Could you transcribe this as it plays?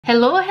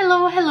Hello,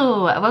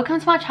 welcome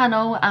to my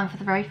channel, and for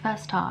the very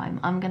first time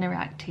I'm going to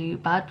react to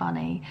Bad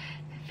Bunny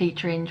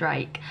featuring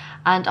Drake.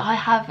 And I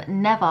have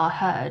never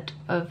heard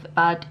of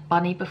Bad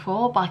Bunny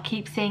before, but I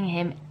keep seeing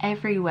him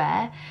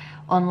everywhere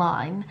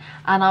online,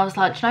 and I was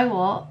like, do you know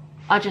what,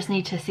 I just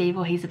need to see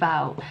what he's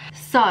about.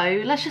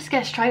 So let's just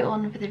get straight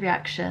on with the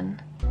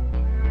reaction.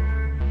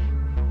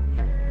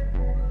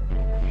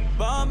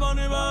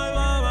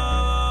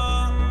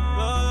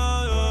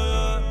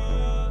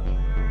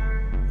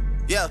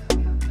 Yeah.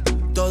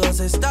 Todos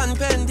están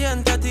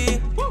pendientes a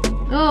ti,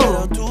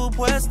 pero tú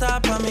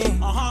puesta pa' mí,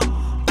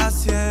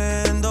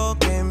 haciendo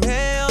que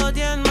me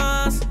odien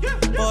más,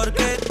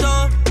 porque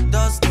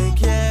todos te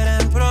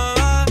quieren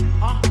probar.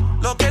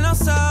 Lo que no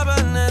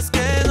saben es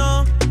que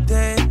no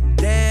te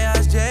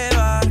dejas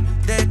llevar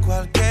de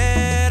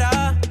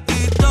cualquiera,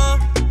 y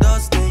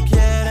todos te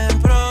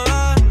quieren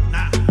probar.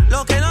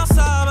 Lo que no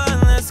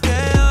saben es que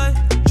hoy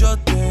yo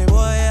te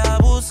voy a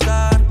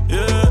buscar.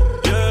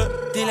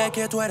 Dile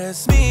que tú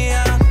eres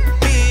mía.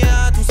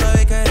 Tú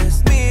sabes que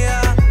eres mía,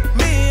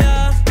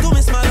 mía. Tú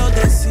misma lo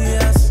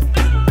decías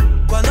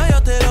cuando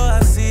yo te lo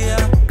hacía.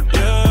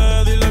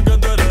 Dile que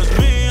tú eres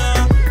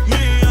mía,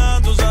 mía.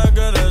 Tú sabes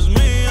que eres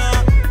mía,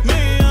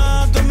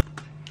 mía.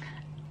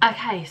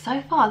 Okay,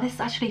 so far this is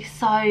actually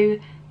so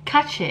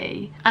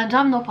catchy, and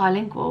I'm not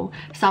bilingual,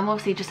 so I'm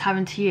obviously just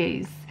having to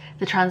use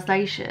the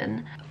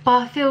translation.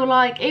 But I feel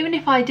like even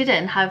if I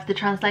didn't have the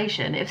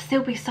translation, it would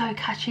still be so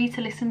catchy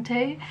to listen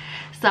to.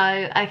 So,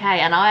 okay,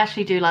 and I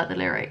actually do like the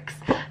lyrics.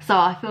 So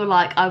I feel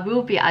like I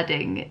will be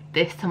adding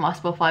this to my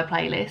Spotify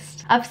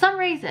playlist. And for some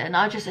reason,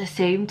 I just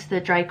assumed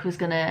that Drake was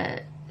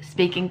gonna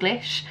speak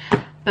English,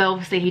 but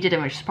obviously he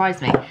didn't, which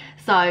surprised me.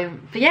 So,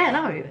 but yeah,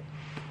 no,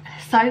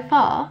 so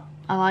far,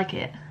 I like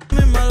it.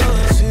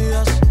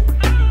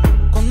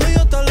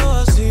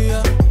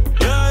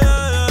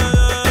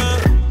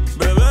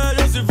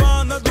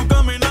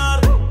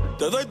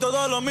 Te doy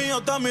todo lo mío,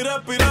 está mi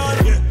respirar.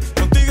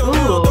 Contigo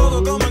quiero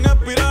todo como en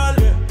espiral.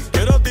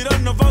 Quiero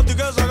tirarnos fotos y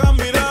que se hagan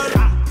mirar.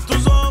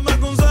 Tus ojos me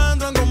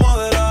concentran como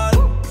adelar.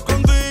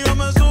 Contigo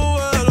me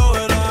sube de lo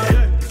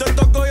veral. Te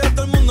toco y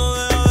hasta el mundo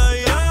deja de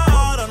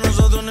llegar. A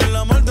nosotros ni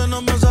la muerte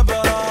nos va a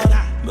separar.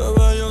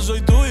 Bebé, yo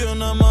soy tuyo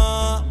nada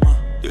más.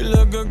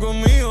 Dile que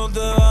conmigo te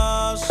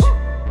vas.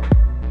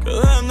 Que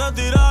dejen de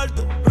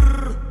tirarte.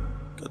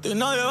 Que a ti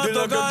nadie va a tocar.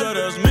 Dile que tú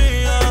eres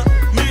mía,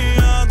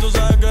 mía. Tú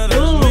sabes que eres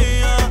mía.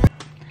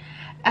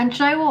 And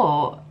do you know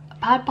what?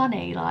 Bad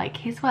Bunny, like,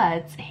 his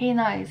words, he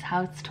knows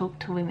how to talk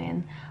to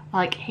women.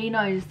 Like, he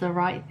knows the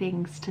right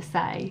things to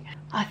say.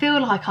 I feel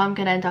like I'm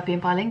going to end up being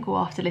bilingual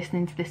after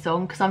listening to this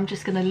song, because I'm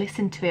just going to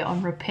listen to it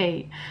on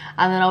repeat,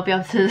 and then I'll be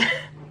able to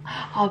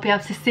I'll be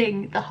able to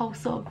sing the whole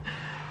song.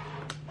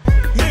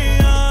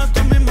 Mía,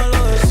 tú misma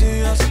lo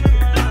decías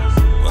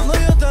cuando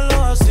yo te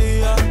lo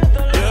hacía.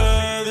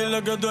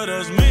 Dile que tú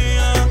eres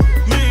mía,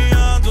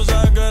 mía. Tú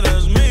sabes que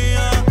eres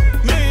mía,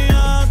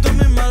 mía. Tú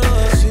misma lo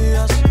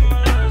decías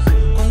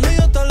cuando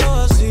yo te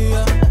lo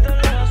hacía.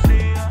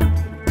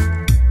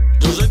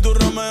 Yo soy tu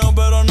Romeo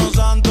pero no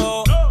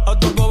santo. A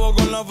tu bobo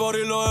con la for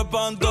y los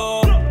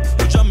espanto.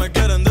 Muchas me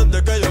quieren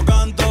desde que yo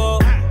canto,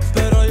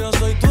 pero yo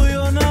soy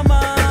tuyo nada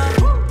más.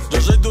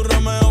 Yo soy tu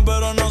Romeo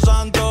pero no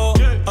santo.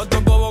 A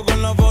tu bobo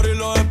con la for y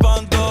los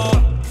espanto.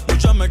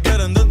 Muchas me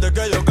quieren desde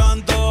que yo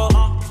canto,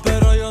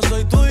 pero yo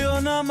soy tuyo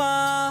nada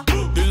más.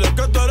 Dile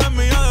que tú eres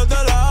mía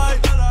desde la high.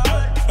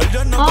 El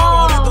yerno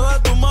favorito de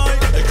tu mai.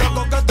 El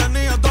caco que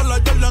tenía todas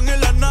las Jordan y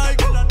las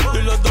Nike.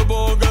 Dile a tu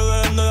bobo que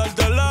dejen de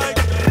darte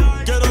like.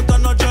 Quiero esta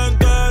noche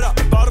entera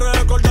para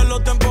recordar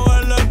los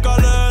tiempos en la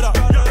escalera.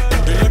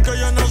 Dile que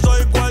yo no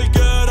soy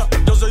cualquiera.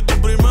 Yo soy tu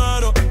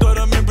primero, tú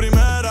eres mi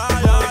primera.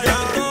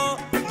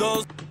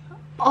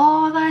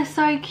 Oh, that is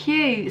so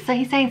cute. So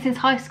he's saying since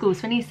high school,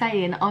 so when he's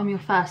saying I'm your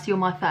first, you're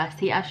my first,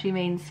 he actually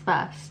means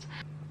first.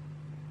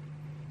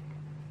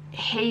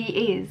 He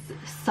is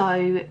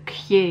so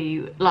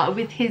cute, like,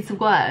 with his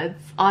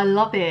words. I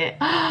love it.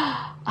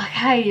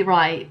 Okay,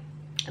 right,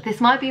 this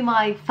might be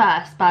my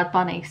first Bad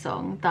Bunny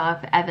song that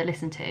I've ever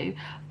listened to,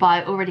 but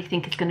I already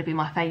think it's going to be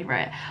my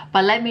favourite.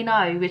 But let me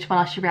know which one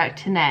I should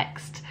react to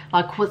next.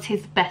 Like, what's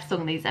his best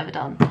song that he's ever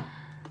done?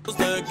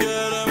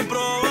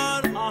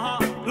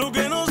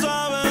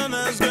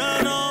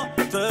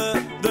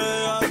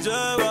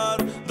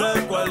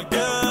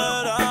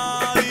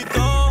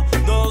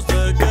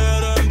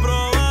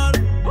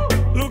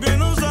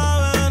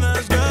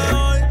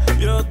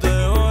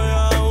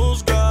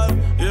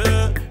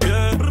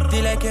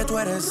 Tú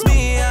eres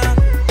mía,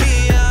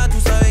 mía. Tú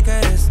sabes que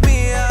eres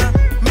mía,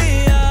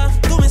 mía.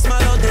 Tú misma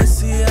lo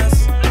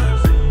decías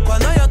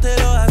cuando yo te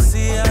lo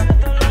hacía.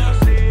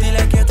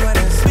 Dile que tú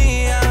eres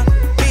mía,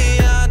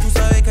 mía. Tú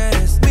sabes que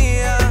eres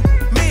mía,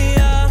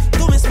 mía.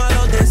 Tú misma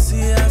lo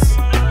decías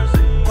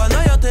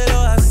cuando yo te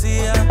lo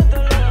hacía.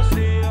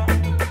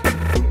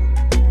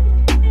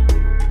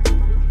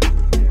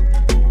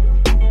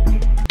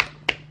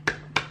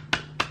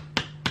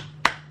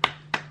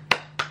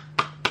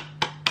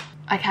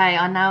 Okay,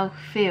 I now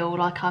feel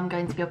like I'm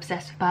going to be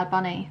obsessed with Bad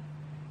Bunny.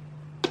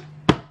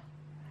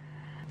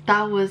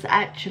 that was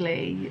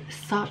actually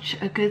such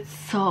a good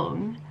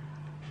song.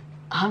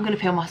 I'm gonna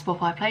put it on my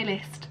Spotify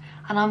playlist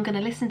and I'm gonna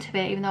listen to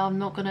it, even though I'm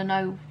not gonna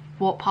know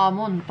what part I'm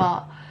on,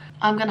 but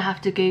I'm gonna have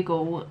to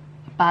Google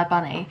Bad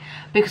Bunny,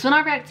 because when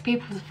I react to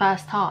people for the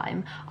first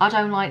time, I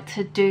don't like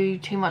to do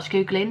too much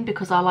Googling,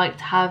 because I like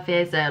to have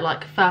his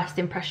like first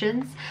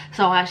impressions.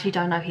 So I actually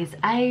don't know his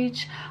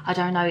age, I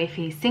don't know if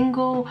he's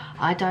single,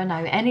 I don't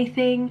know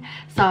anything.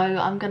 So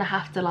I'm gonna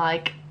have to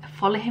like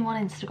follow him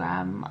on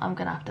Instagram. I'm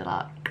gonna have to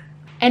like...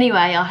 Anyway,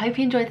 I hope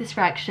you enjoyed this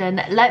reaction.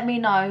 Let me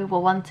know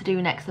what one to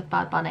do next of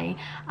Bad Bunny,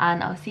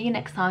 and I'll see you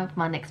next time for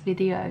my next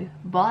video.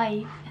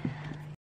 Bye.